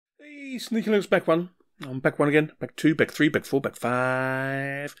Hey, Sneaky Links, back one. I'm back one again. Back two, back three, back four, back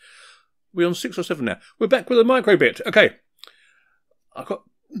five. We're on 6 or 7 now. We're back with a Microbit. Okay. I got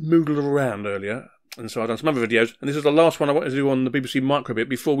moved a little around earlier, and so I've done some other videos, and this is the last one I wanted to do on the BBC Microbit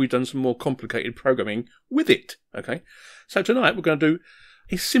before we've done some more complicated programming with it. Okay. So tonight we're going to do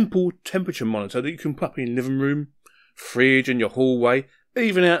a simple temperature monitor that you can put up in your living room, fridge, in your hallway,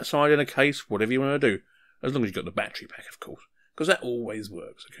 even outside in a case, whatever you want to do. As long as you've got the battery pack, of course, because that always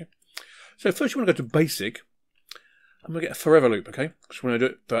works, okay? So first you want to go to basic. I'm going to get a forever loop, okay? Because we're going to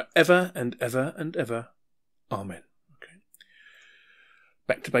do it forever and ever and ever. Amen. Okay.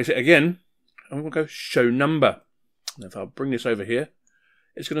 Back to basic again. And we're going to go show number. And if I bring this over here,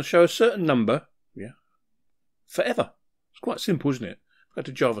 it's going to show a certain number, yeah, forever. It's quite simple, isn't it? Go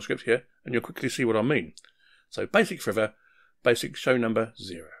to JavaScript here, and you'll quickly see what I mean. So basic forever, basic show number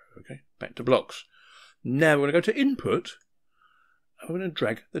 0, okay? Back to blocks. Now we're going to go to input. I'm going to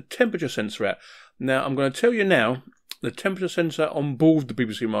drag the temperature sensor out. Now, I'm going to tell you now, the temperature sensor on board the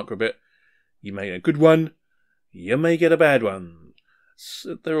BBC Microbit, you may get a good one, you may get a bad one.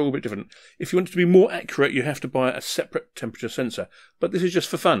 So they're all a bit different. If you want it to be more accurate, you have to buy a separate temperature sensor. But this is just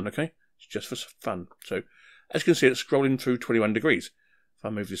for fun, okay? It's just for fun. So, as you can see, it's scrolling through 21 degrees. If I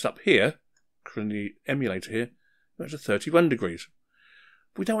move this up here, in the emulator here, that's to 31 degrees.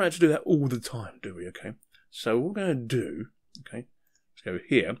 We don't want to do that all the time, do we, okay? So what we're going to do, okay, let's go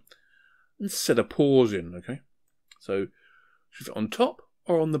here and set a pause in, okay? So, is it on top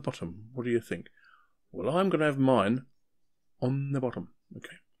or on the bottom? What do you think? Well, I'm going to have mine on the bottom,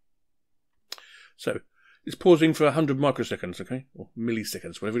 okay? So, it's pausing for 100 microseconds, okay? Or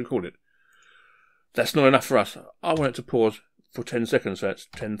milliseconds, whatever you call it. That's not enough for us. I want it to pause for 10 seconds, so that's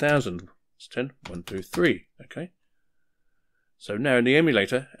 10,000. It's 10, 1, 2, 3, okay? So now in the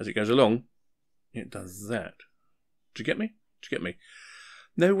emulator, as it goes along, it does that. Do you get me? Do you get me?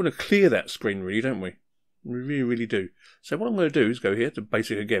 Now we want to clear that screen, really, don't we? We really, really do. So what I'm going to do is go here to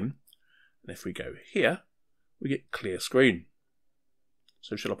basic again. And if we go here, we get clear screen.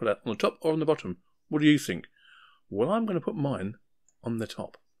 So shall I put that on the top or on the bottom? What do you think? Well, I'm going to put mine on the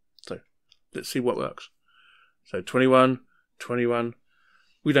top. So let's see what works. So 21, 21.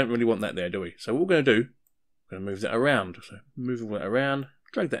 We don't really want that there, do we? So what we're going to do, we're going to move that around. So move that around,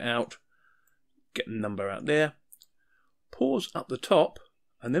 drag that out, get the number out there, pause up the top,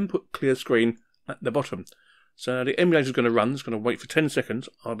 and then put clear screen at the bottom. So now the emulator is going to run. It's going to wait for 10 seconds.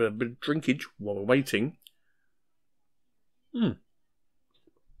 I'll have a bit of drinkage while we're waiting.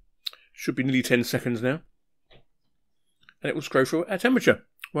 Should be nearly 10 seconds now. And it will scroll through our temperature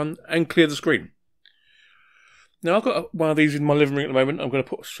and clear the screen. Now I've got one of these in my living room at the moment. I'm going to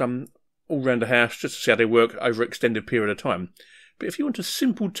put some all around the house just to see how they work over an extended period of time. But if you want a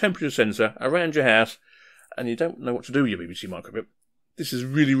simple temperature sensor around your house and you don't know what to do with your BBC Microbit, this is a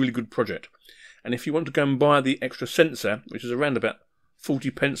really, really good project. And if you want to go and buy the extra sensor, which is around about 40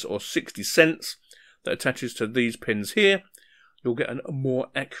 pence or 60 cents, that attaches to these pins here, you'll get a more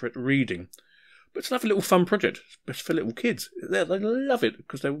accurate reading. But it's another little fun project. It's best for little kids. They love it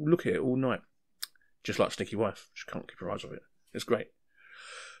because they look at it all night. Just like Sneaky Wife. She can't keep her eyes off it. It's great.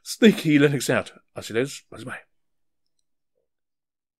 Sneaky Linux out. I'll see you later. Bye-bye.